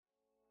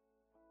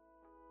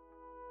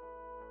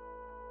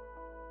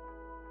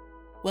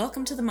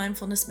Welcome to the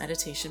Mindfulness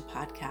Meditation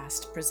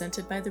Podcast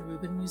presented by the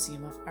Rubin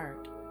Museum of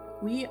Art.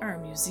 We are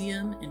a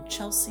museum in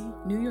Chelsea,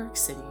 New York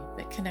City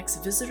that connects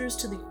visitors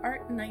to the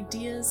art and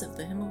ideas of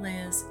the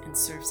Himalayas and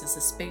serves as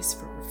a space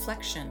for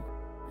reflection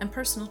and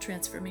personal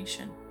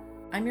transformation.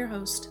 I'm your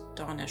host,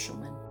 Dawn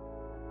Eshelman.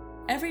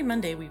 Every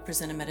Monday we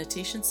present a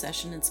meditation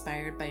session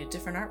inspired by a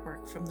different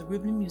artwork from the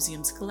Rubin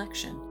Museum's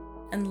collection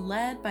and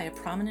led by a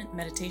prominent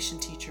meditation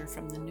teacher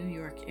from the New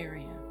York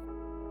area.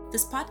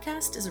 This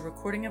podcast is a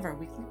recording of our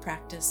weekly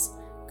practice,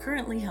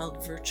 currently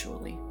held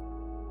virtually.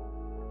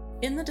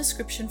 In the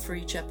description for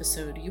each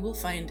episode, you will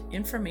find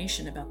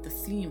information about the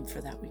theme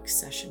for that week's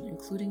session,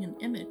 including an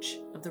image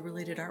of the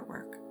related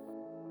artwork.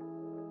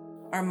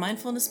 Our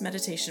Mindfulness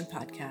Meditation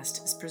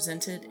Podcast is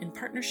presented in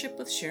partnership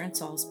with Sharon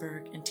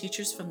Salzberg and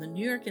teachers from the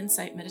New York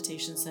Insight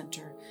Meditation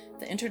Center,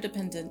 the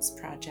Interdependence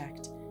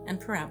Project,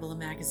 and Parabola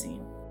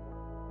Magazine.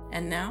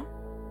 And now,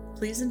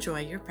 please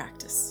enjoy your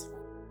practice.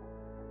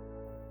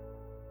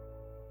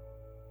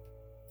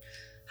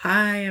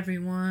 Hi,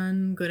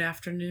 everyone. Good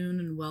afternoon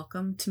and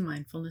welcome to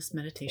Mindfulness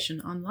Meditation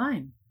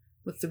Online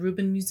with the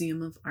Rubin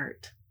Museum of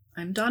Art.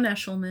 I'm Dawn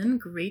Eshelman.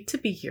 Great to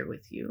be here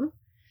with you.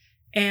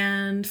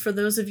 And for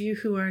those of you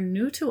who are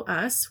new to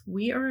us,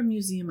 we are a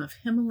museum of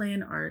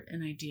Himalayan art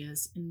and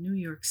ideas in New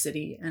York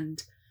City.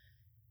 And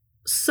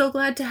so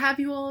glad to have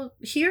you all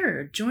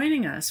here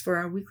joining us for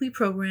our weekly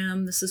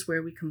program. This is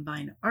where we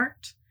combine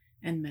art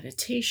and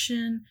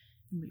meditation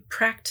and we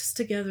practice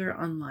together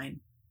online.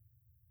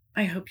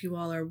 I hope you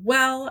all are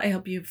well. I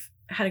hope you've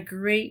had a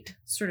great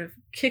sort of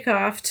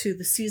kickoff to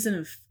the season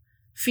of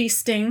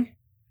feasting.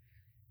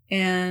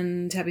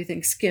 And happy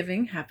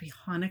Thanksgiving, happy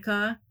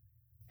Hanukkah.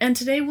 And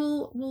today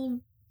we'll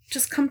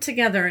just come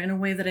together in a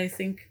way that I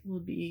think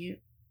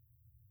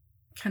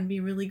can be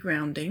really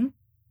grounding,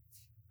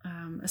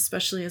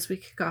 especially as we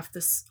kick off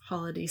this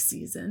holiday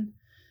season,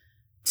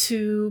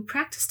 to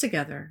practice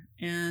together.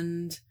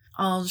 And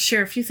I'll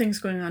share a few things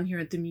going on here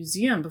at the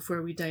museum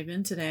before we dive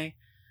in today.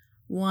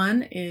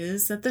 One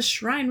is that the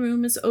shrine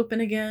room is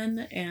open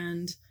again,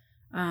 and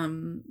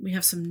we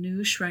have some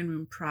new shrine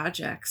room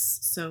projects,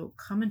 so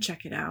come and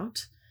check it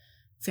out.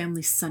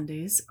 Family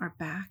Sundays are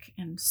back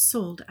and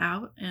sold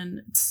out,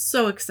 and it's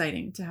so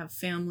exciting to have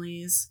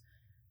families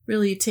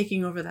really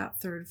taking over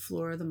that third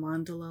floor, the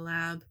Mandala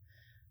Lab,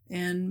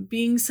 and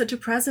being such a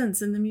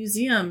presence in the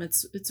museum.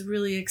 It's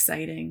really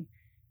exciting,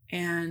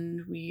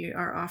 and we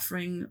are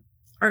offering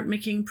art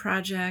making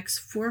projects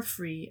for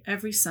free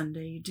every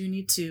Sunday. You do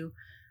need to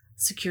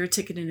secure a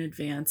ticket in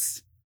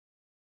advance.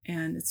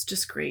 And it's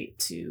just great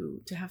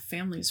to have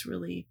families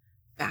really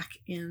back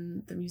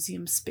in the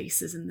museum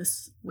spaces in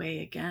this way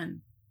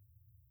again.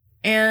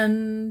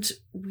 And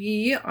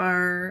we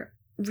are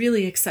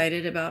really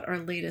excited about our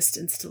latest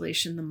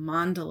installation, the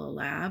Mandala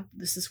Lab.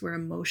 This is where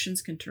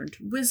emotions can turn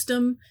to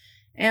wisdom.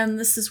 And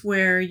this is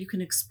where you can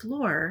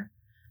explore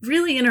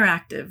really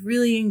interactive,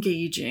 really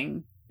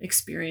engaging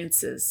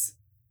experiences.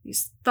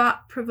 These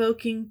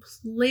thought-provoking,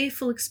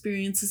 playful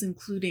experiences,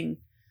 including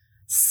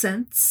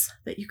scents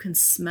that you can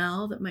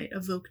smell that might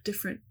evoke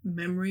different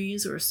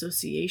memories or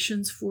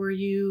associations for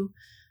you,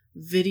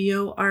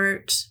 video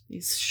art,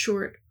 these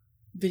short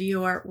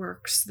video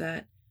artworks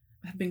that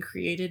have been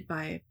created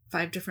by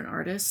 5 different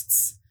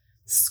artists,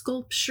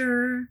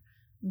 sculpture,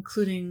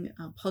 including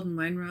Paul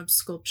Weinraub's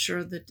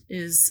sculpture that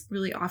is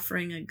really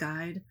offering a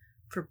guide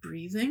for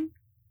breathing,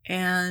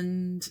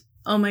 and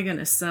oh my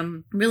goodness,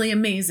 some really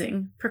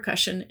amazing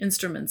percussion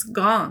instruments,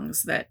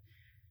 gongs that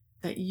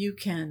you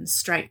can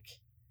strike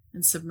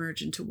and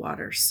submerge into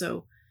water.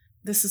 So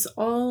this is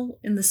all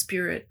in the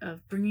spirit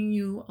of bringing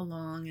you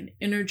along an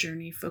inner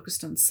journey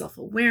focused on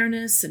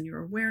self-awareness and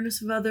your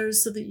awareness of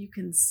others so that you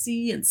can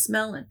see and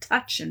smell and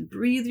touch and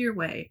breathe your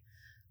way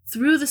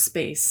through the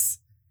space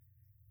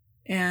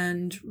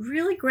and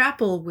really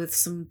grapple with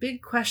some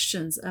big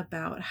questions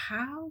about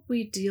how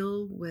we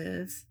deal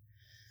with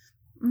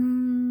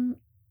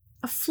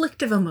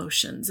afflictive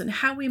emotions and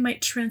how we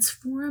might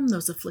transform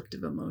those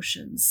afflictive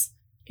emotions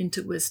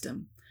into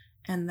wisdom.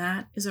 And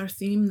that is our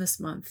theme this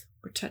month.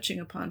 We're touching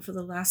upon for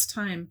the last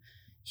time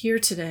here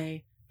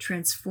today,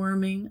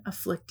 transforming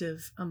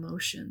afflictive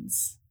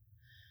emotions.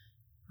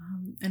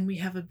 And we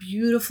have a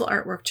beautiful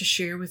artwork to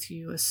share with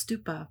you, a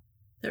stupa,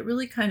 that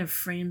really kind of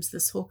frames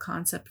this whole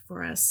concept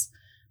for us.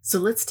 So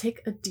let's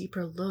take a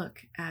deeper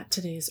look at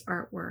today's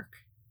artwork.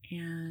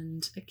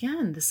 And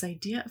again, this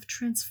idea of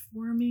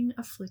transforming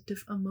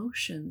afflictive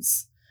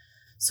emotions.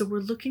 So we're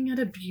looking at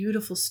a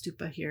beautiful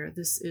stupa here.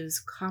 This is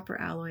copper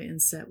alloy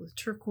inset with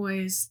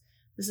turquoise.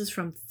 This is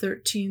from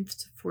 13th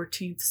to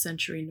 14th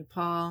century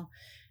Nepal.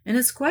 And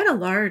it's quite a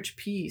large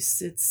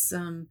piece. It's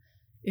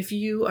if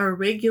you are a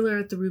regular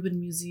at the Rubin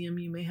Museum,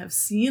 you may have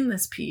seen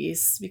this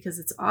piece because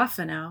it's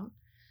often out.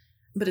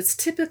 But it's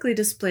typically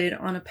displayed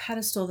on a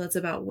pedestal that's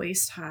about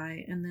waist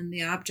high. And then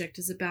the object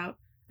is about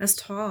as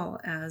tall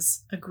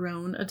as a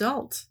grown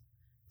adult.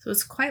 So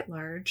it's quite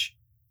large,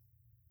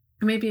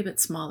 or maybe a bit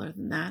smaller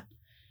than that.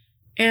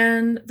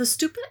 And the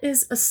stupa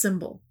is a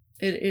symbol.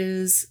 It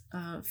is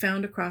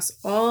found across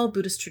all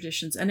Buddhist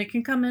traditions, and it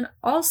can come in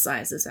all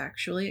sizes,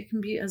 actually. It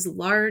can be as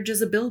large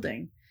as a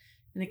building,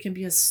 and it can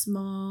be as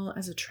small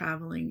as a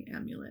traveling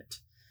amulet.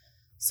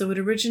 So it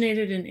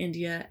originated in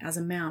India as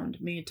a mound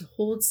made to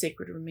hold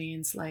sacred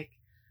remains like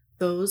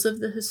those of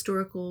the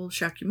historical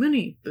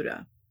Shakyamuni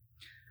Buddha.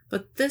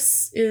 But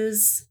this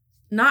is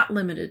not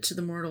limited to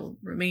the mortal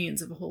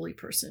remains of a holy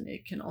person.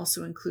 It can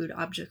also include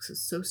objects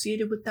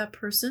associated with that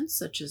person,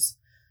 such as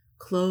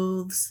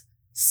clothes,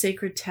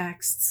 sacred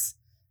texts,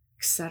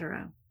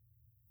 etc.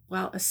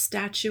 While a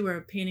statue or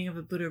a painting of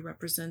a Buddha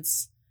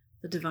represents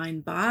the divine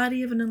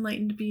body of an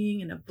enlightened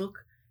being and a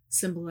book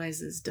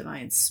symbolizes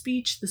divine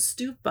speech, the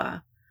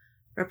stupa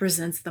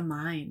represents the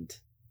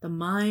mind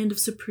of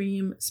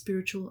supreme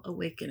spiritual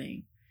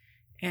awakening.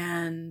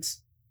 And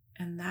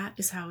that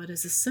is how it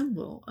is a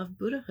symbol of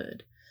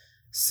Buddhahood.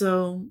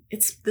 So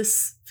it's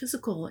this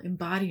physical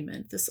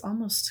embodiment, this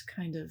almost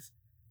kind of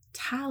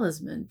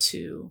talisman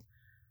to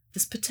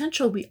this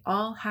potential we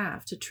all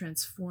have to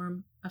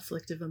transform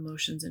afflictive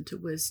emotions into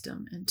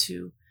wisdom and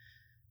to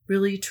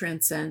really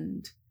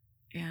transcend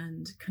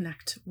and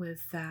connect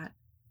with that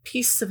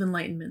peace of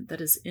enlightenment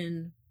that is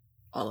in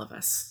all of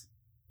us.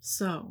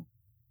 So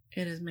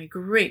it is my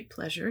great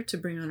pleasure to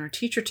bring on our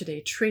teacher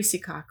today, Tracy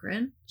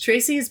Cochran.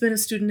 Tracy has been a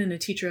student and a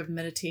teacher of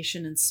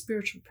meditation and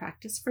spiritual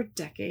practice for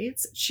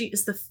decades. She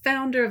is the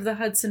founder of the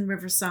Hudson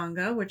River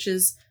Sangha, which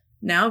is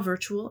now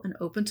virtual and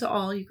open to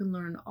all. You can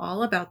learn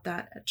all about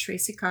that at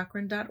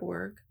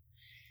tracycochran.org.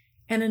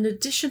 And in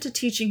addition to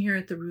teaching here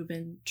at the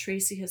Reuben,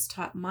 Tracy has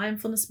taught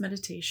mindfulness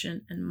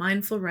meditation and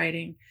mindful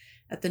writing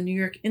at the New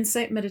York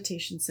Insight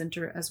Meditation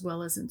Center, as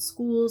well as in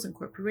schools and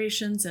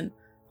corporations and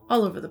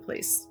all over the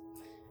place.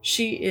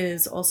 She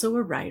is also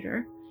a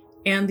writer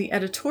and the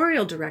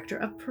editorial director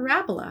of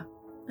Parabola,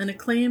 an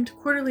acclaimed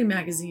quarterly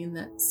magazine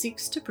that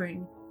seeks to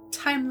bring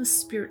timeless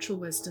spiritual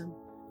wisdom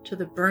to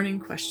the burning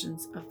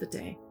questions of the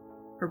day.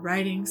 Her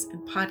writings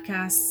and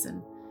podcasts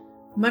and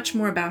much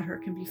more about her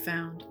can be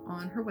found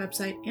on her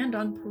website and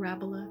on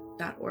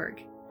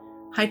parabola.org.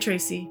 Hi,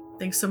 Tracy.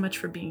 Thanks so much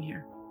for being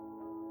here.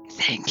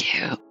 Thank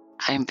you.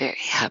 I'm very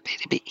happy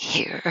to be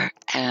here.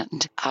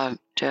 And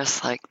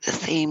just like the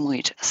theme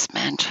we just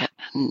mentioned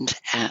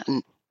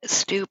and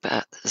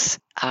stupas,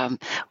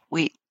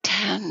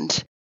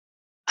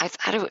 I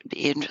thought it would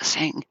be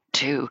interesting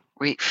to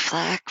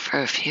reflect for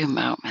a few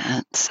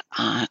moments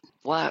on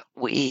what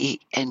we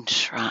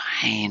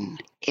enshrine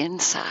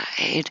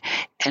inside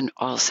and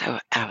also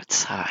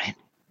outside.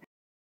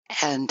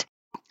 And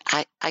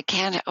I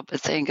can't help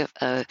but think of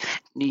a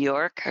New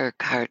Yorker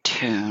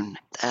cartoon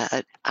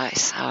that I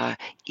saw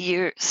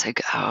years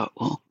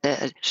ago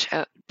that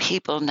showed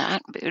people,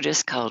 not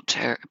Buddhist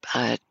culture,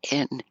 but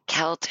in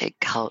Celtic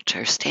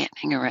culture,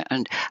 standing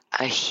around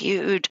a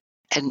huge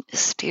and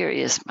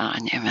mysterious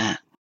monument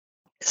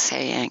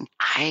saying,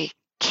 "I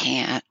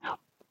can't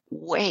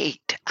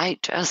wait." I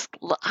just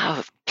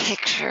love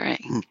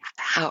picturing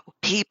how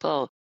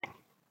people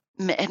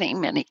many,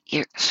 many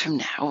years from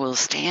now will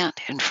stand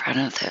in front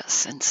of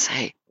this and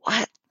say,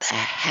 "What the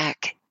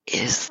heck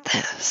is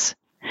this?"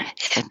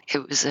 And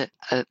it was a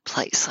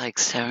place like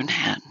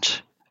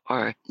Stonehenge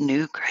or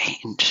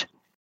Newgrange.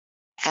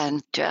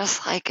 And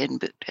just like in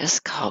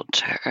Buddhist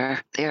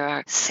culture, there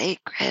are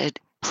sacred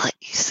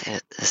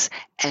places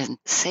and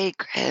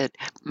sacred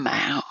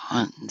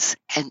mounds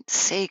and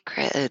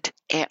sacred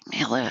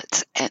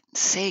amulets and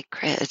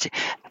sacred,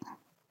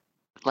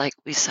 like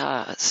we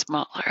saw,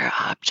 smaller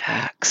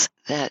objects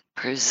that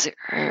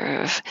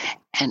preserve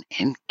and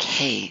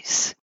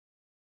encase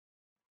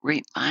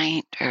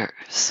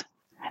reminders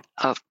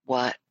of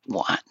what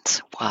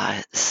once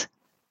was.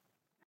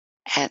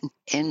 And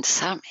in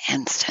some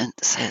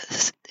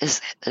instances,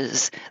 this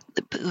is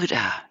the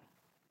Buddha.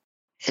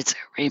 It's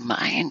a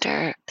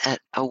reminder that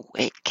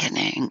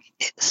awakening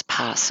is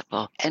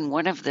possible. And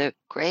one of the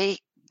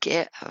great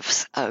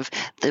gifts of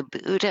the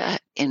Buddha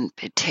in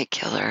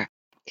particular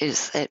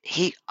is that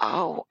he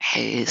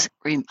always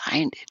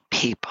reminded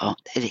people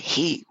that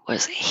he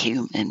was a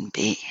human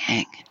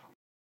being,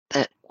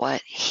 that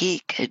what he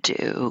could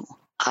do,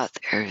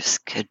 others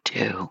could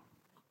do.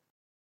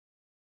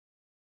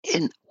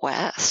 In the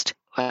West,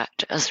 what I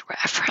just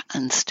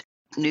referenced,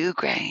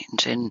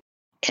 Newgrange in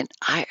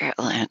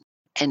Ireland,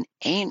 an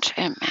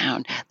ancient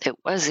mound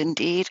that was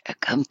indeed a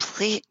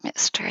complete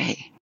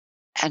mystery.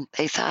 And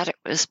they thought it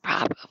was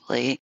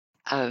probably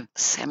a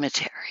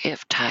cemetery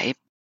of type.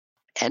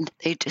 And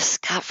they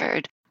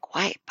discovered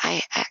quite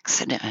by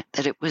accident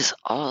that it was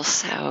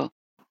also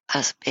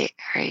a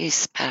very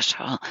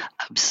special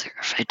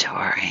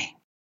observatory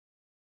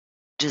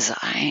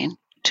designed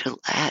to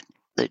let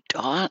the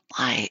dawn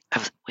light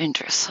of the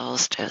winter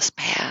solstice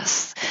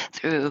pass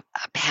through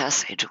a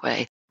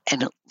passageway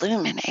and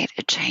illuminate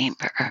a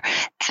chamber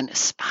and a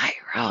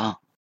spiral.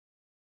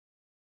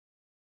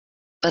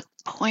 But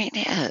the point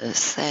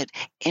is that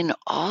in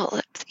all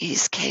of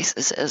these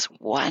cases, as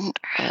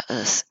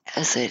wondrous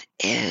as it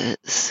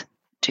is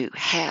to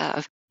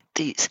have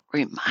these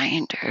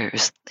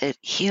reminders that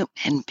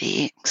human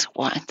beings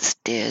once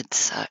did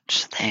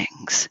such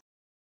things,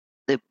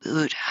 the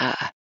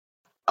Buddha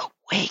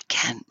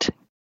awakened,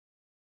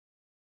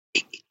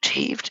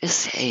 achieved a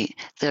state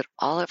that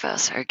all of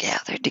us are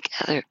gathered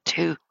together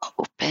to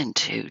open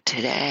to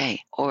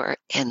today. Or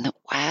in the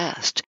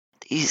West,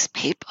 these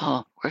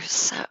people were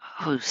so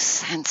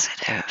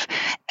sensitive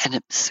and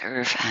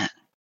observant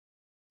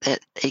that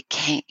they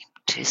came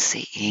to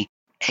see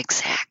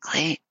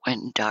exactly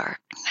when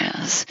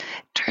darkness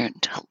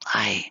turned to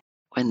light,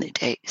 when the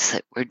days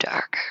that were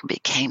darker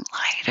became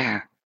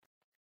lighter.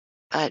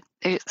 But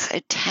there's a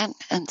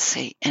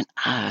tendency in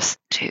us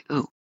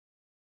to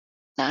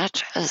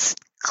not just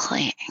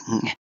cling,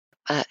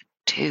 but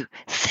to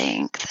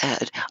think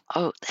that,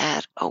 oh,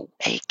 that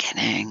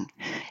awakening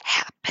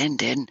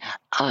happened in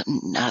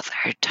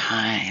another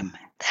time.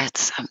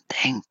 That's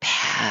something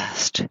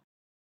past.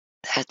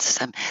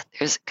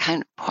 There's a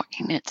kind of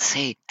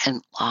poignancy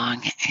and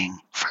longing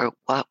for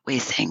what we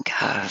think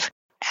of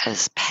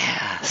as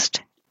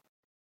past.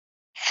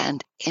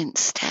 And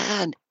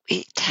instead,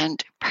 we tend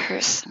to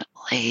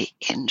personally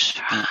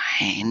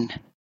enshrine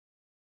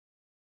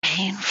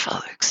painful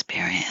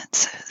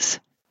experiences.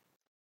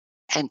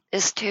 And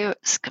this too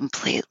is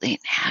completely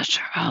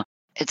natural.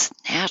 It's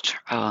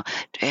natural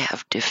to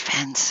have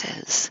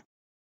defenses,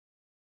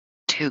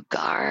 to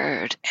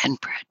guard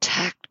and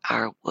protect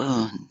our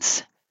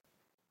wounds.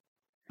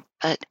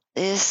 But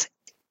this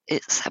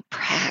is a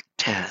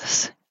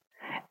practice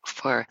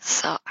for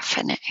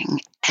softening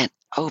and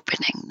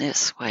opening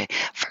this way,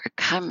 for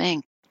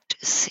coming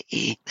to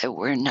see that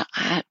we're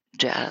not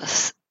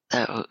just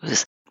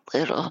those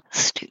little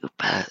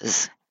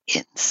stupas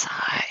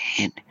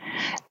inside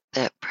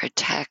that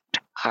protect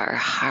our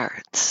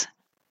hearts,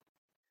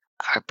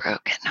 our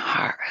broken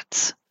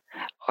hearts,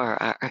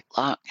 or our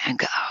long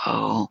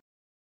ago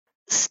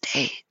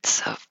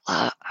states of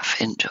love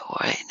and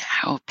joy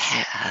now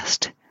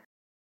past.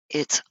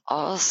 It's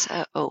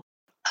also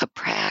a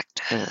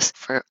practice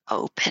for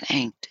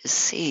opening to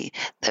see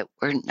that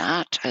we're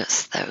not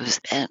just those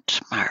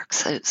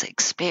benchmarks, those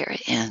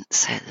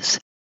experiences,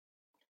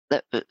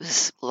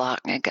 those long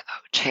ago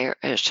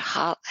cherished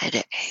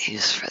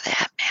holidays for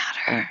that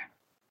matter.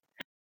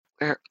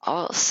 We're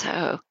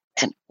also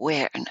an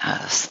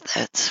awareness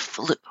that's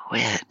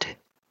fluid,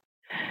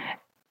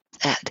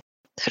 that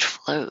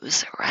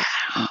flows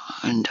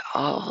around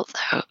all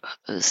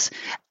those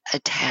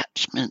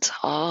attachments,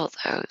 all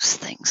those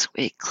things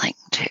we cling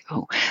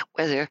to,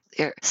 whether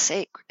they're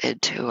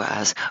sacred to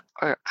us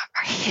or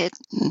our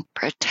hidden,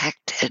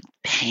 protected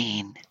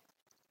pain,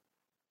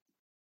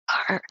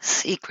 our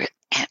secret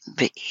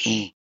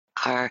envy,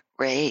 our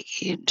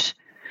rage,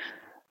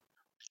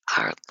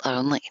 our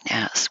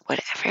loneliness,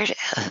 whatever it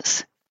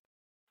is.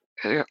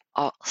 We're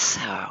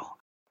also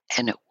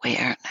an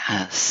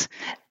awareness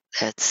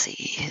that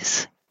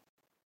sees.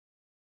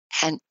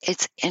 And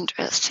it's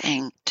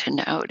interesting to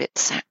note, it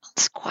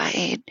sounds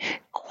quite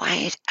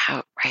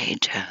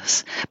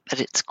outrageous, but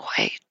it's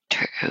quite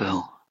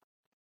true,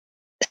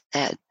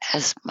 that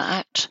as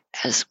much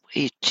as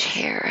we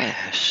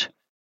cherish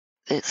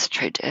this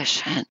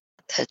tradition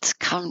that's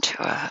come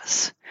to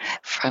us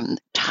from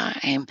the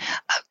time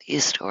of the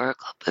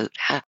historical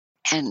Buddha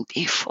and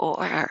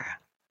before,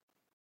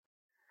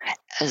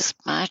 as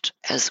much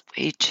as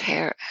we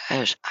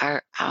cherish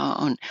our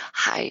own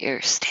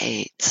higher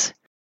states,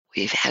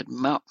 we've had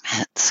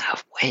moments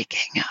of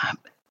waking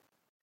up.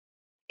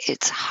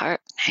 It's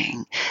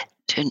heartening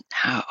to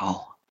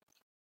know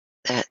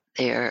that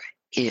there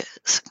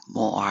is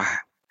more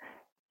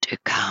to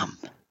come.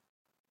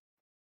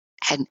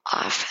 And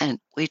often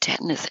we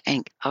tend to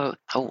think, oh,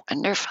 a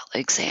wonderful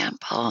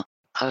example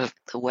of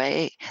the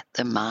way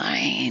the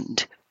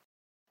mind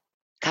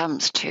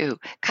comes to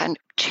kind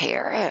of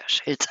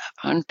cherish its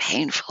own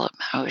painful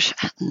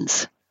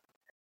emotions.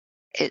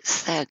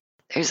 It's that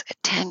there's a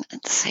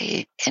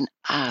tendency in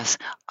us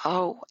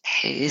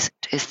always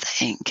to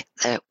think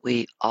that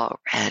we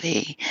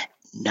already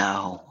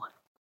know.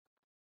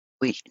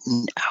 We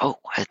know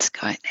what's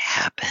going to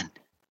happen.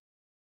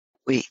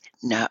 We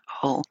know,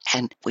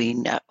 and we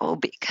know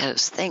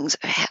because things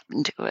have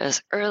happened to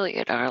us early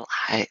in our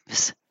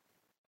lives.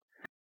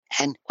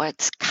 And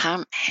what's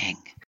coming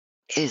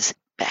is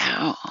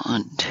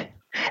bound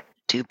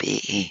to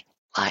be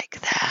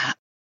like that,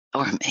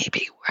 or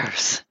maybe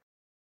worse.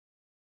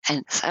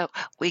 And so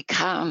we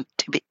come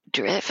to be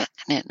driven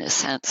in a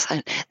sense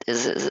that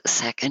this is the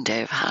second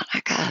day of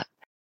Hanukkah,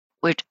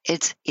 which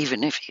it's,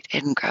 even if you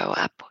didn't grow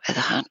up with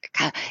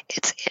Hanukkah,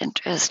 it's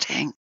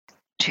interesting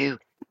to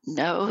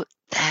know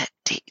that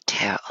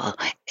detail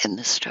in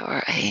the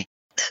story,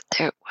 that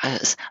there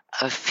was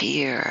a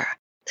fear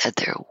that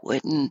there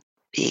wouldn't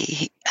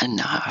be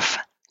enough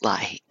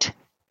light,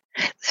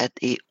 that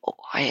the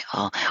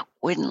oil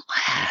wouldn't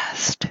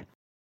last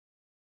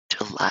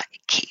to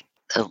keep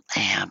the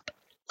lamp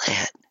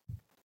lit.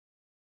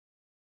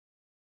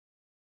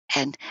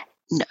 And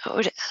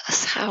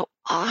notice how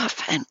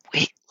often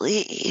we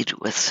lead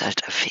with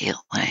such a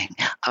feeling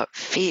of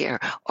fear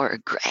or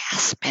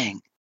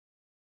grasping.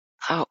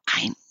 Oh,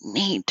 I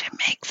need to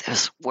make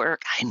this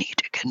work. I need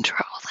to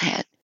control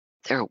it.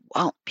 There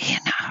won't be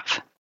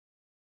enough.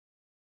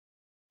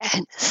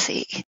 and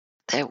see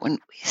that when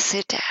we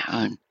sit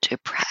down to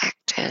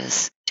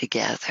practice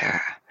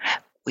together,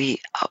 we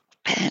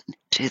open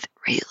to the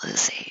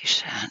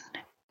realization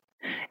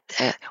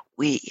that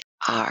we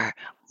are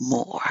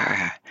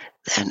more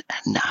than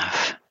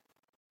enough.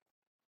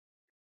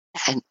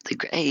 And the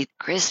great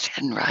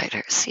Christian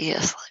writer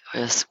C.S.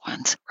 Lewis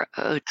once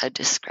wrote a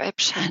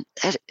description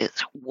that is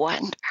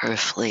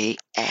wonderfully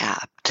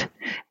apt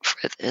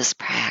for this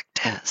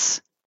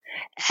practice.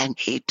 And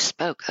he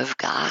spoke of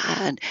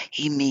God.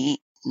 He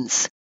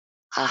means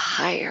a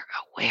higher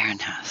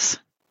awareness,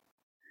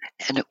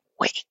 an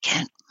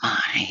awakened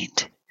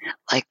mind,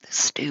 like the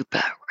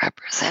stupa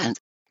represents.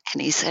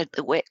 And he said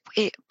the way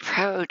we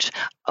approach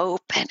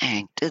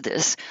opening to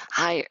this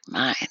higher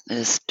mind,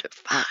 this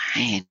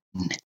divine,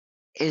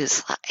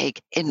 is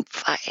like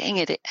inviting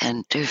it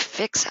in to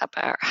fix up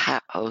our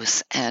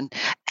house. And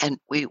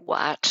we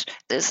watch,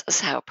 this is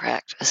how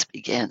practice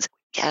begins.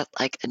 Get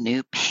like a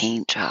new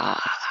paint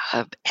job,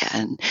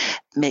 and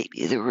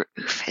maybe the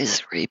roof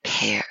is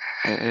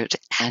repaired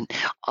and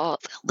all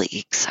the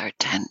leaks are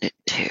tended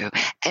to,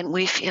 and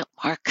we feel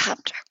more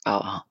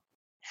comfortable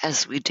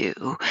as we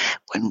do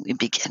when we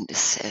begin to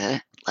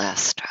sit,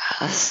 less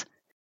stress.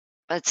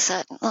 But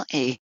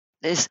suddenly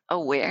this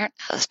awareness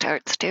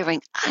starts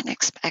doing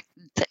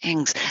unexpected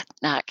things,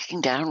 knocking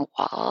down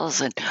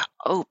walls and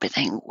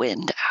opening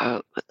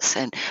windows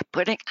and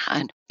putting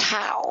on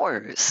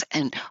towers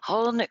and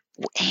whole new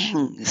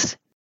wings.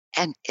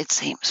 And it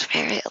seems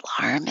very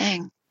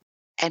alarming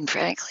and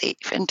frankly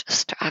even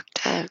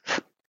destructive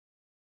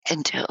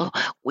until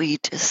we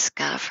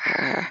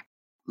discover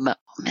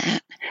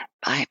moment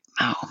by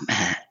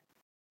moment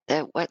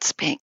that what's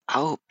being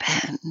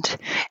opened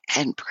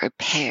and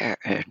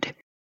prepared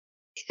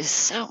is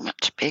so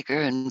much bigger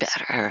and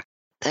better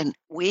than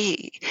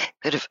we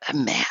could have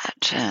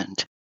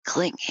imagined.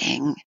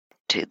 Clinging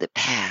to the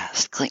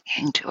past,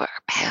 clinging to our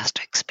past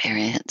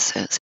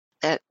experiences,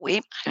 that we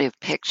might have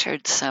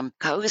pictured some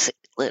cozy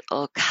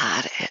little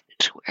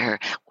cottage where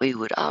we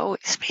would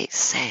always be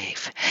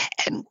safe.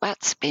 And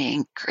what's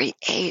being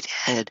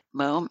created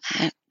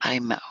moment by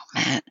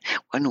moment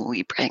when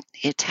we bring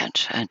the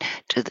attention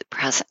to the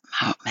present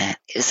moment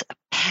is a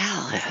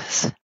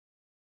palace,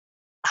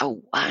 a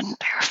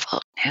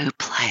wonderful new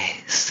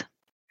place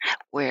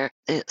where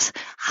this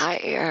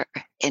higher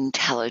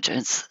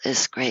intelligence,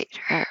 this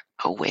greater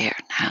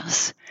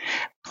awareness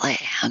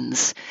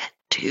plans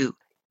to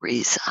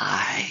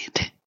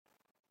reside.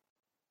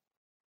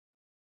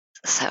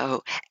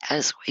 So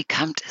as we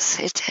come to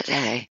sit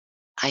today,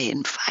 I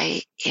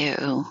invite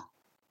you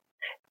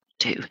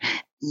to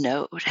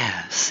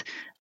notice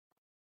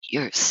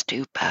your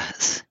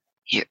stupas,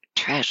 your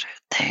treasured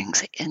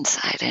things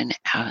inside and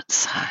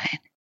outside,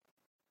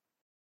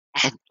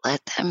 and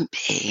let them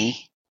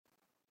be.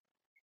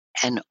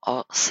 And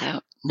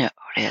also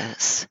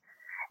notice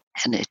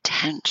an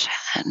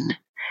attention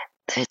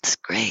that's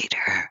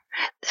greater,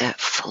 that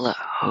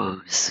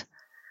flows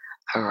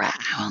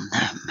around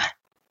them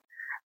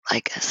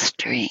like a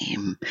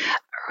stream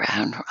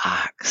around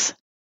rocks.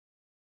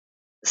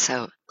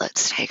 So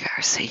let's take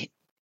our seat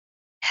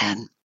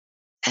and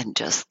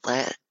just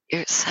let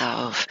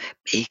yourself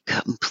be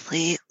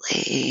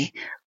completely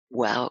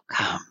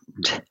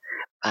welcomed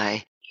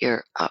by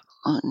your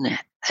own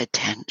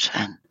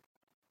attention.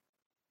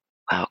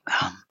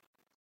 Welcome.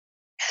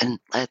 And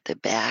let the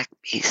back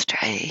be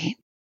straight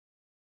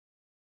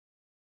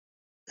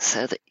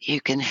so that you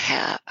can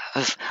have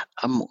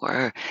a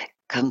more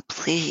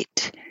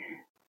complete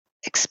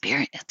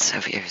experience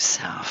of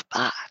yourself,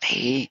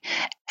 body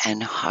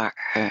and heart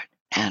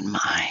and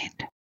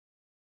mind.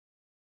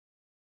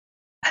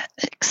 An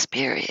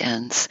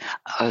experience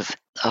of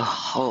the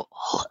whole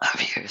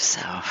of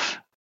yourself.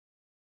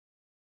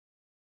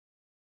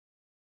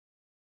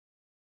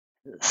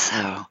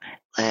 So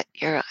let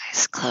your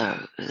eyes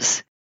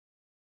close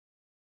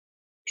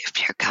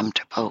if you're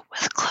comfortable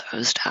with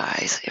closed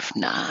eyes. If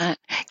not,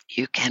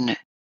 you can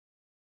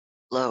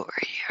lower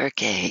your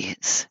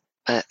gaze,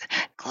 but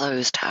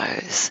closed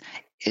eyes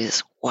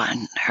is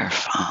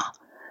wonderful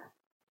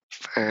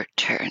for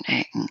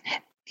turning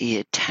the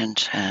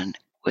attention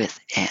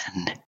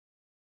within.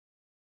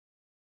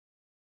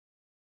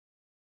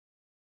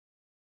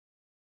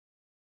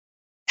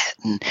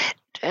 And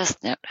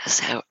just notice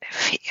how it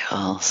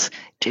feels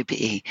to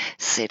be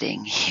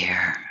sitting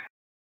here,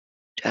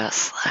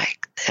 just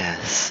like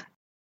this,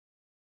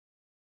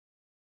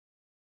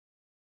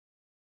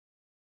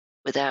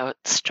 without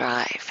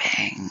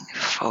striving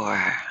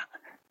for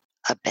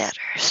a better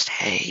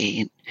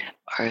state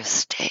or a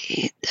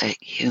state that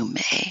you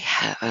may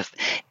have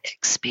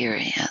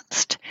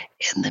experienced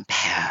in the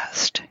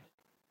past.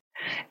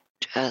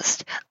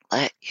 Just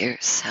let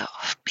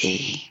yourself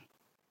be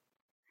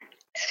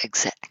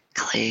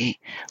exactly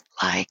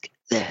like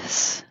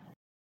this.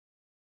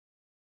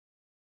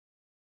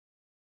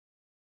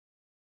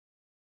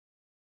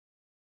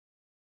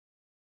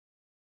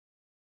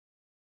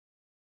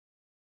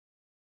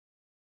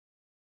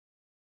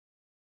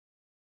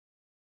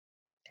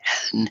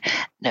 And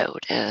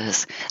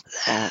notice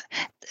that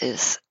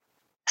this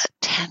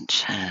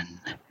Attention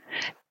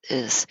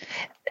is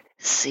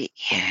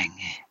seeing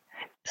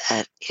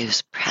that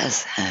is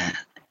present,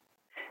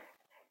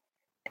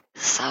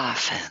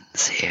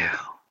 softens you.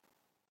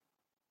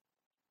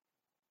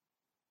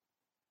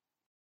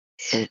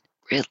 It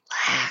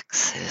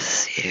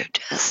relaxes you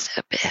just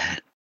a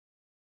bit.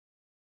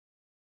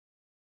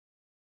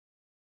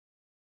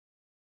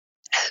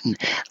 And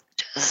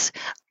just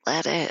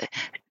let it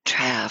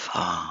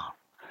travel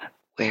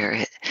where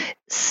it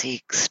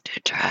seeks to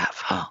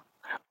travel,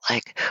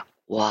 like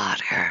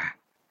water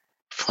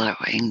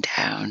flowing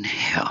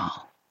downhill.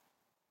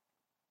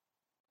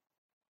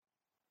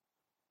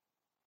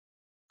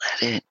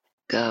 Let it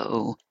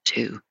go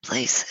to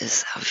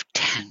places of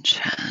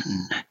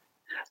tension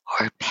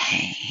or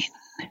pain,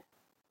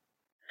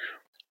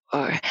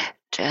 or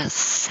just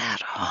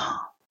settle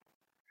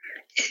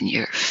in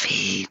your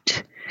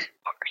feet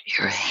or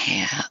your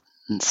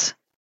hands,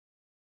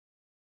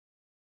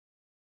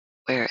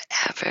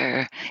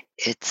 wherever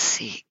it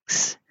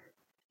seeks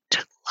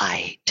to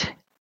light.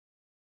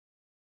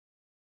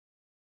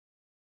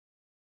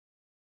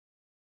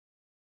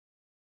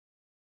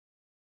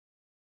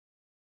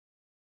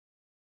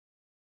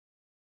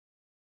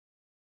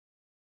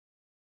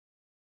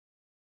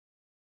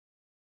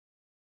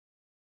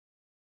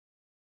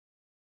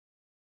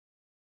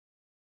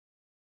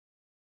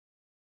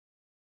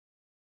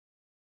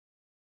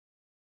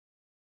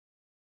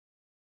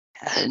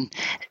 And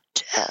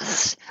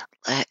just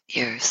let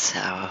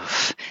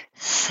yourself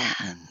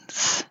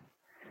sense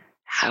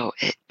how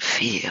it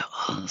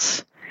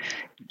feels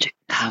to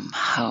come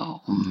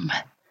home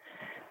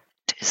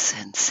to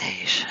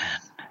sensation,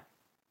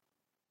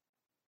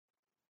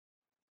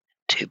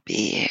 to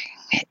being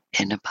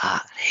in a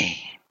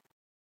body.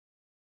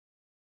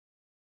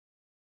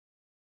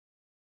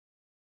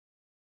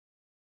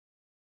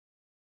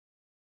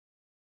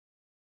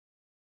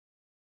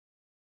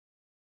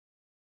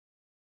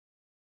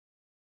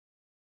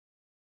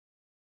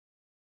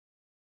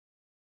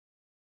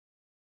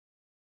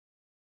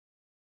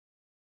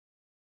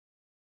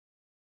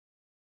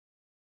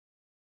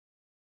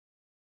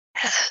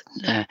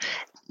 And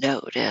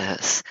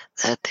notice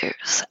that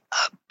there's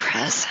a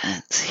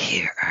presence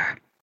here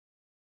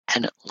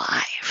and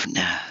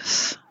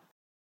aliveness.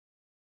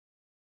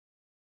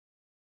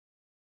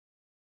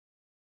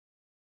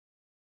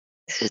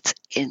 It's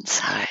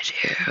inside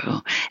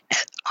you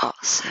and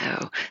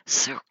also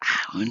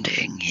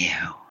surrounding you.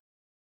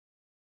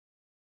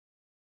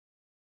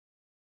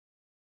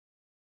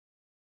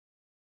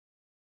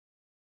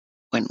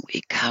 When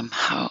we come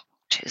home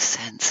to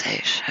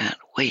sensation,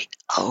 we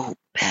open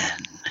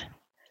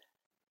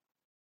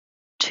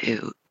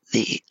to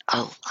the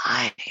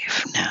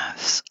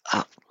aliveness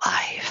of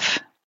life.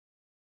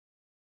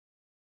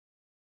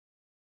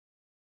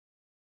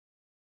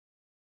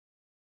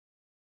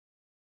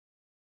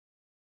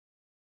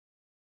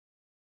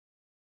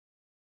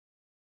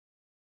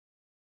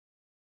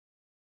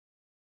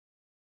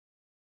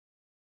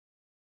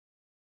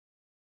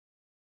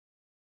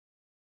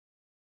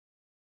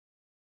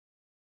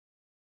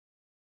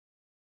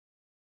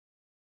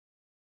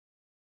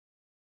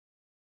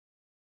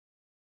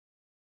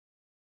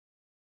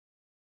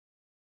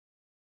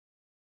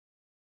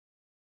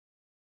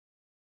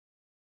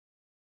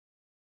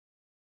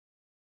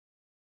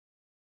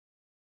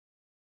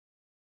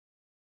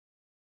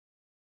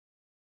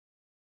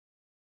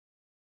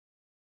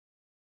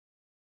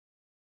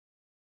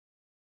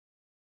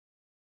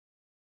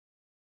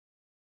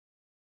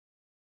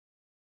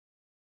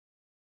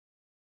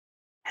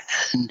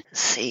 And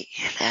see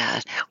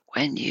that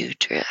when you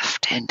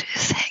drift into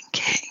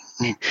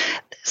thinking,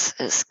 this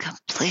is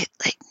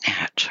completely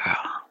natural.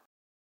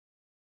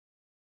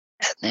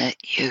 And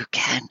that you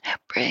can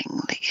bring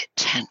the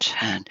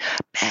attention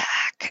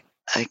back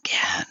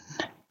again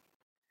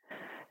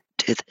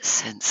to the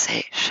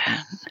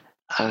sensation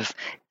of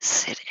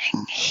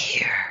sitting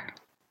here,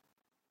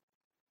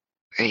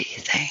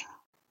 breathing,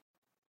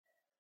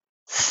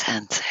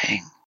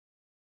 sensing,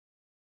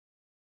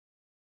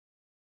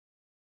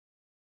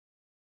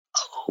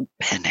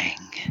 opening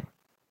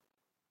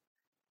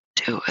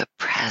to a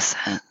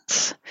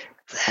presence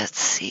that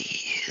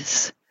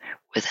sees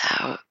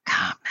without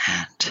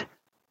comment,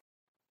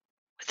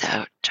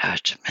 without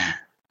judgment,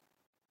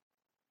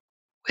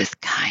 with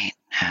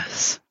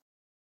kindness.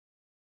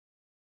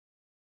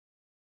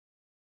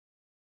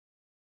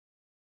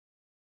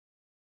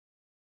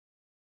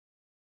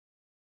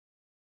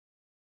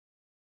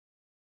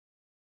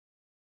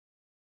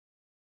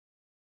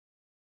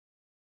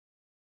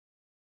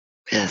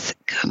 With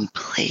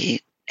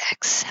complete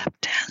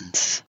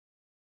acceptance.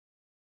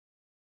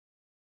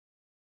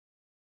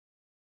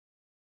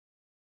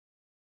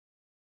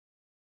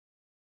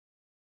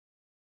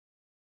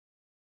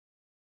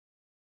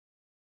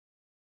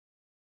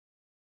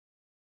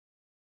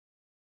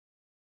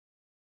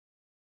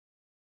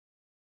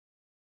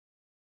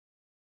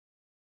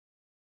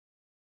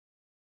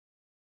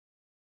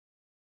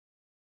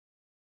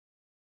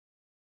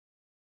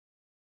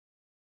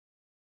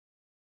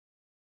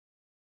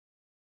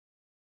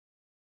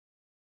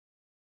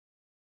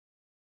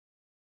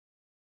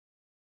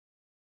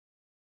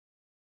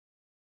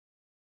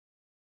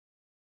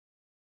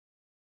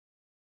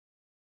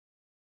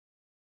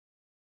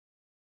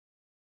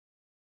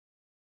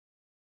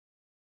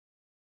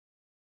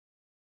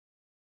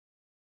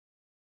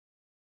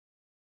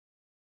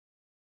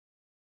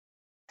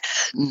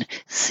 can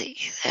see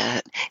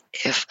that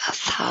if a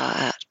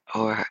thought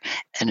or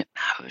an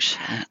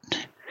emotion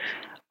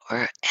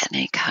or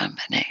any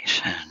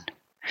combination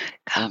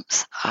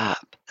comes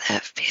up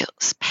that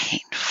feels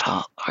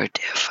painful or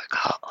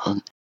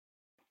difficult,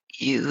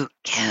 you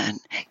can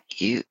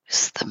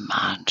use the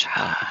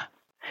mantra,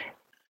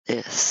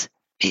 "This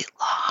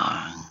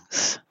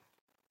belongs.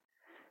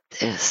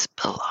 This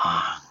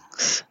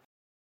belongs."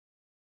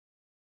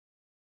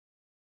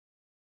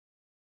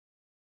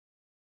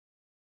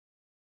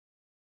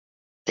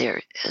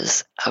 There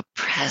is a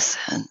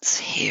presence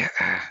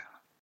here,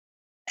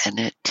 an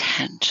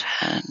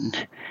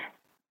attention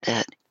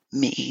that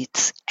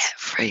meets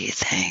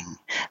everything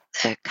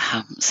that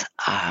comes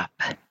up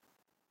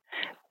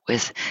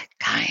with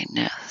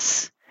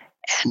kindness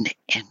and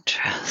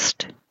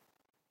interest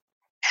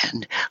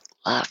and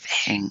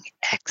loving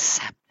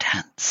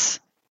acceptance.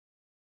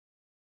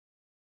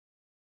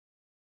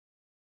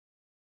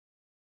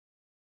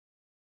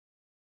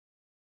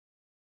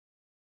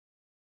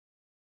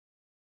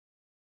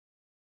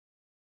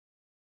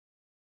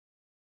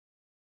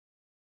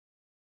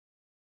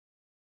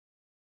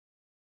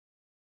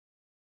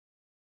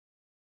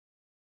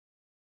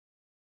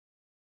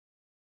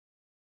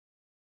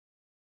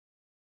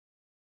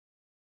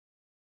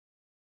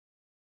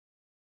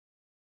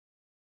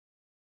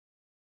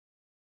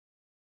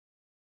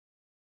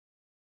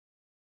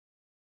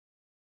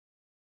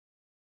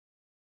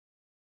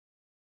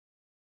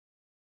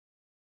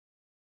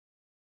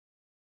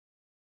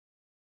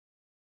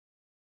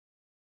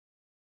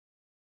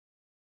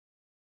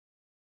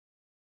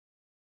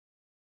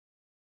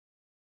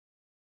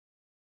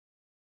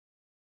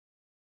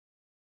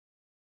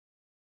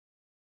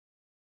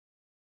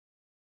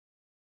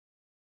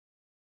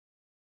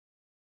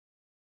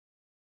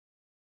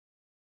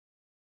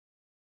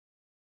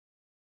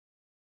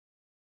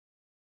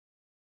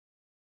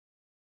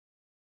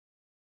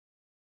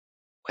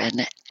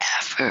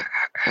 Whenever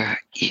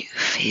you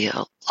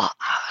feel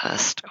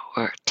lost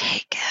or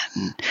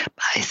taken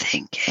by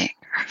thinking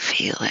or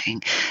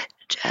feeling,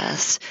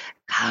 just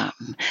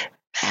come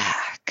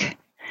back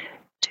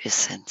to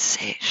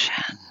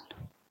sensation,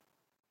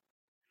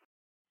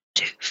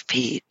 to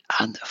feet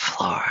on the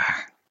floor,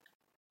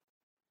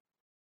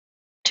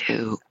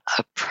 to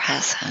a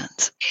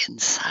presence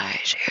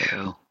inside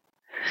you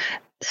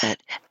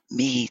that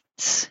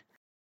meets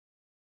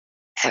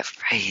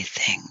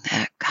everything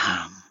that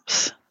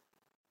comes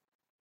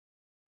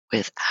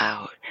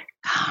without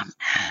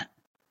comment,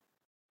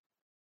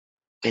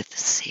 with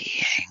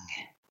seeing,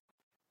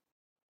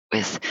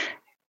 with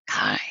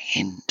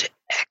kind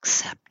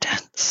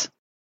acceptance.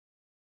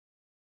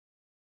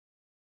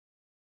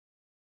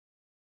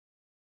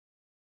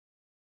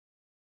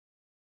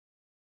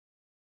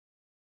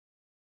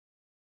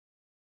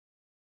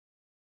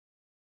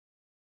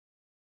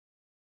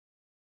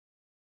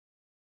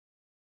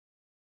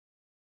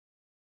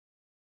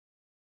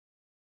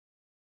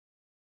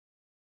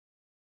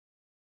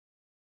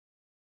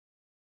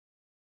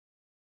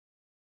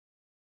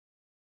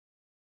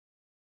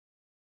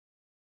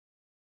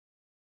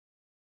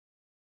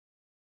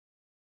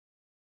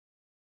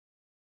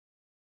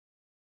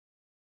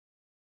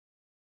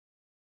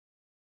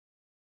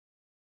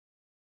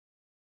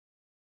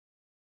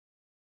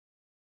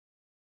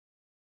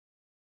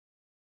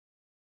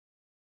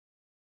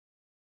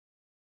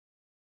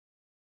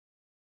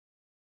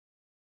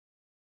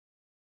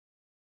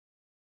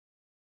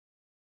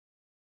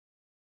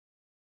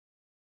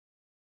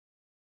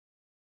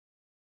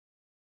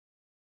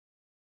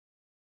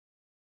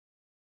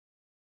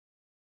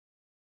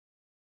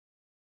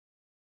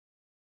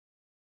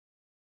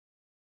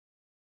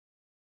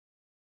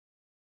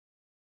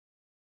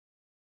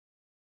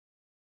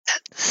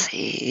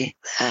 See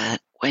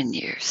that when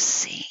you're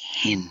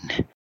seen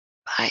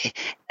by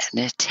an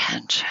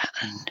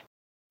attention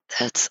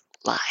that's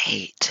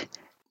light,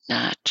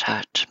 not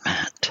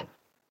judgment,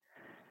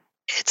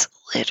 it's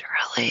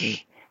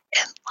literally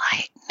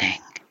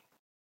enlightening.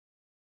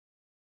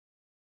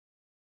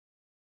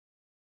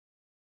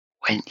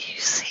 When you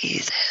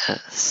see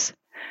this,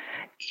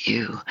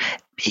 you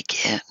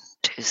begin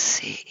to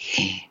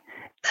see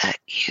that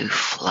you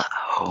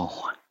flow,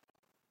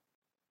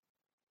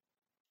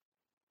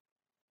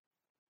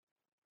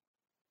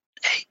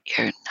 that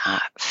you're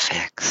not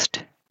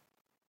fixed.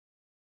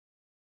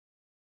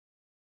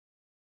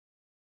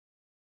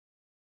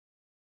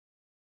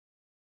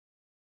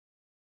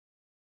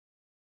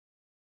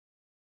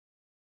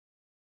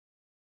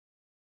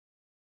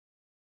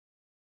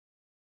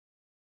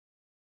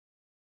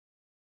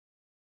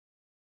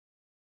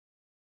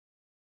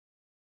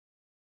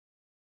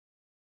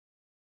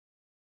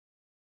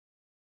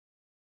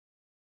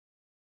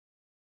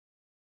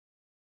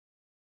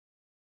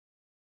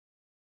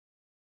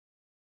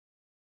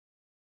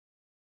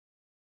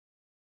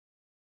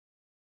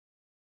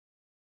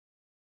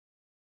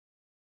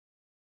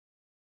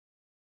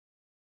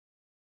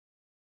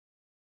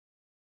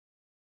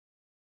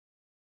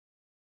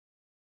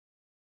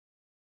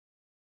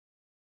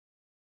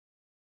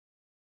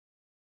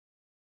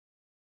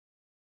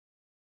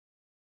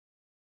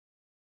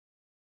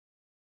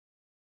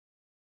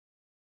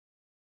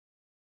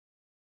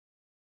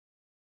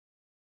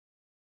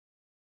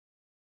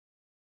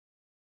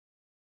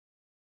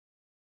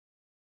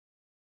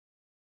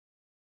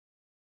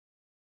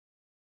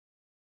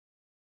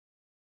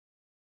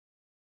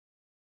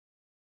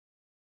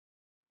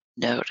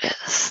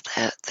 notice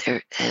that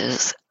there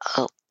is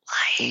a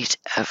light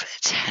of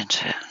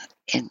attention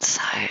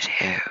inside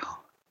you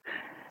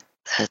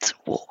that's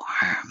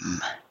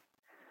warm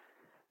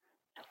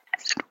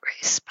and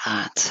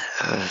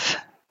responsive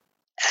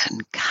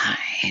and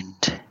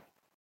kind.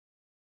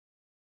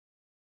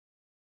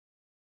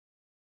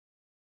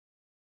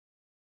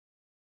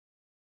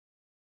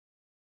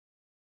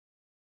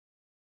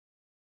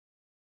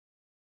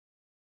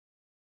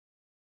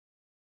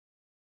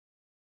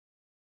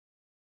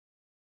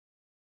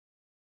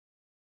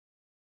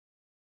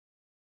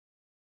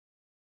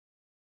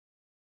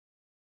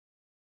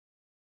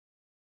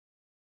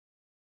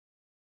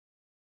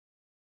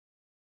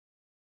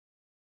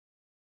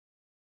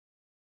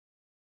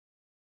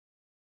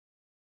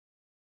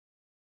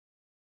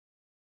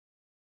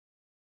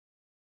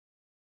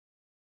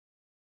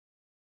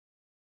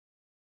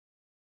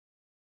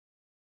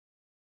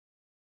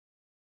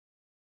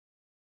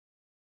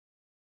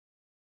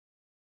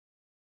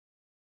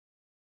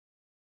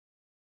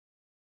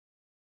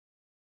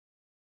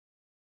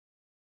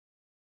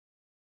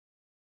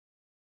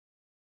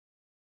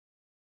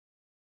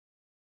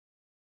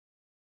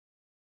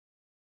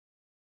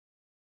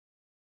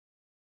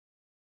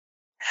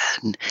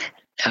 And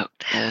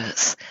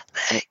notice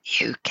that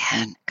you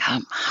can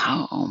come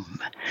home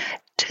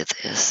to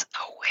this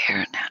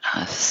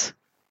awareness,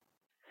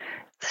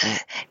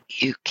 that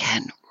you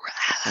can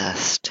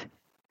rest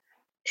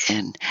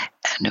in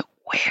an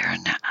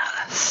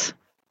awareness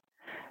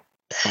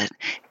that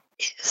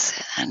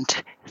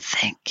isn't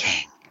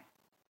thinking,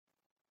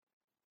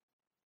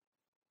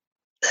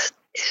 that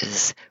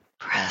is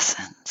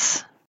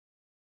presence.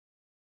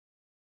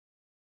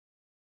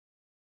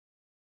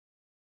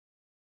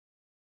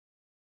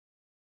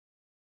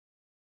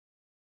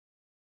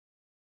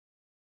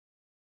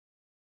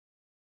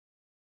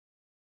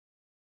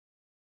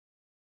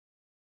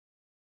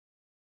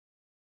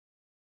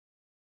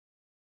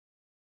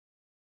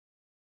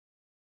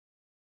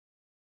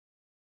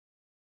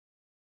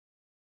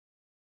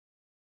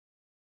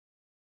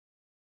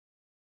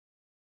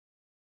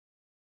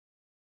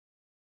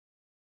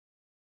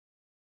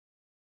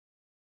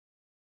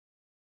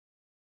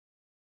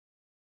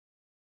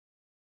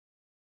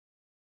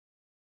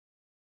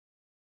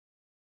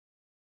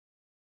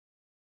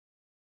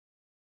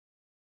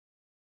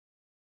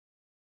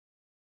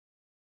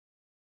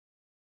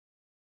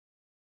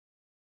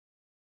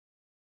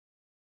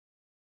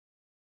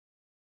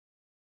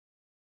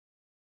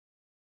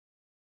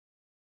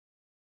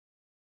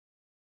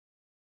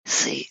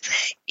 See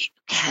that you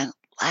can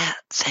let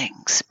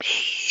things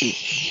be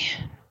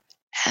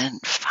and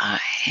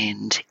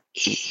find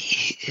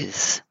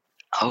ease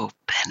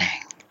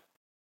opening.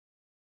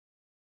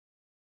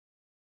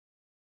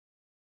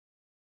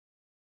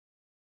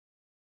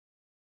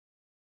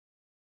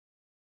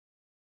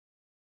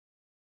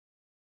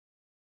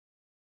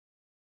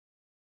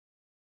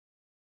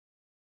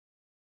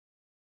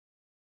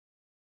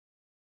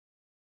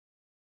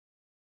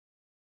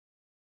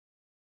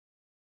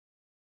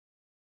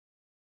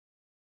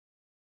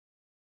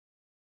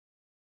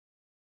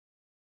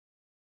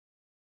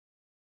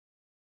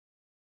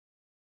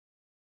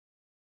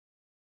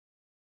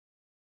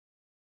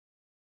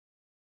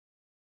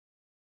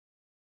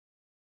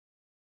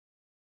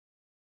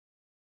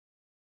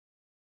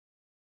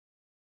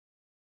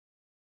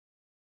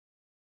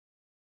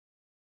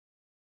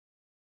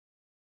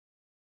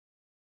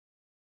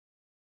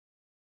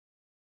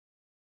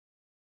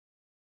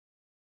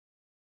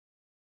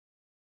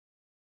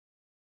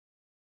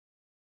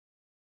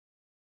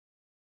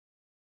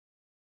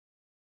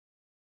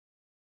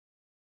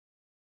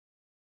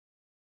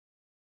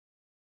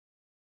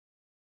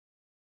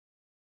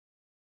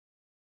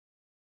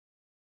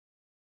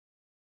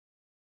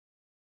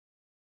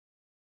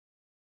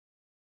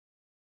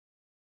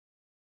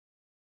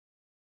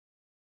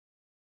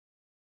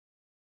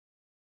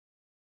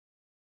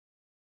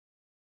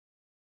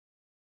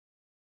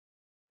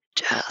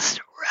 Just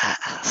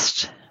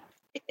rest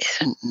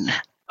in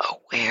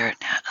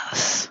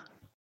awareness.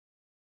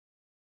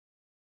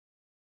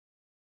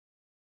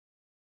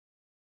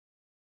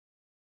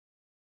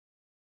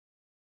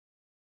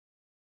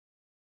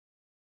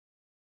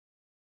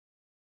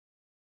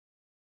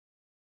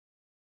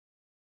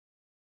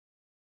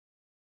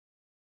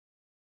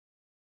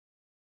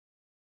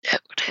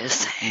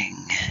 Noticing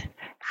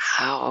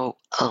how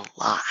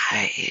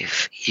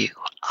alive you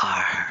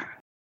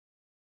are.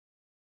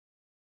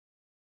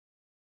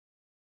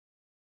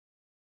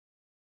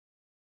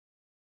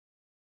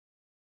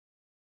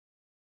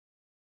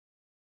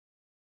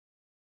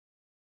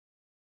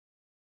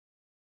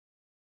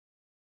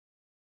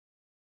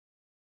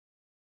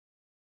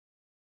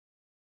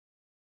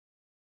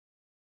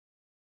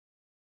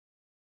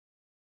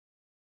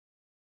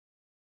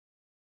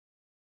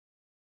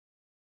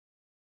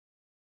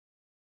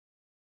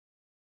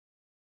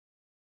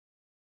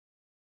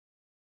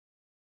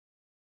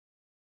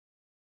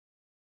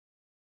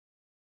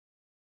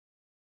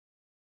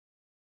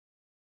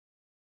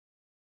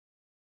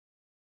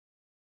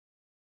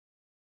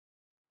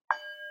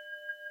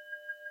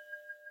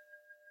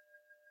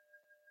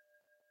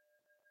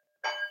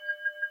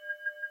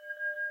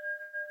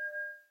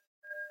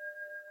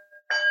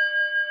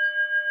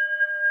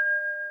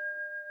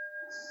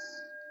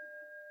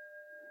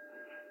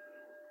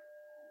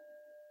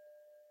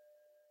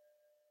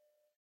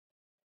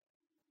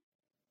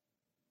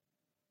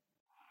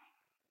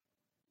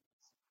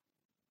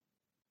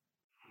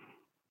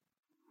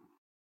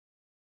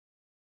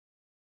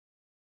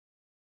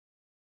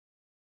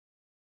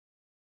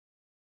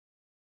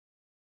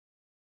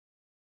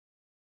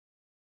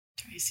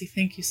 Tracy.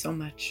 Thank you so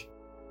much.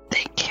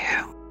 Thank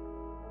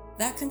you.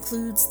 That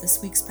concludes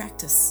this week's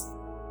practice.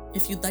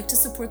 If you'd like to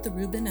support the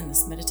Reuben and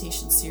this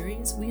meditation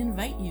series, we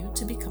invite you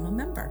to become a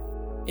member.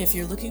 If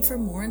you're looking for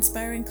more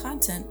inspiring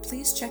content,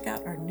 please check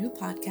out our new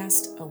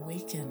podcast,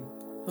 Awaken,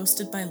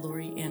 hosted by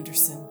Lori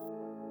Anderson.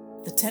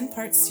 The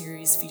 10-part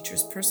series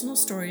features personal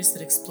stories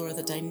that explore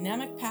the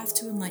dynamic path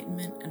to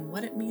enlightenment and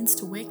what it means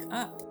to wake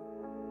up.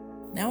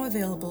 Now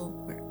available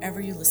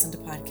wherever you listen to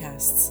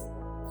podcasts.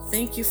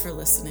 Thank you for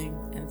listening,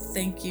 and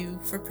thank you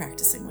for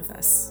practicing with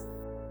us.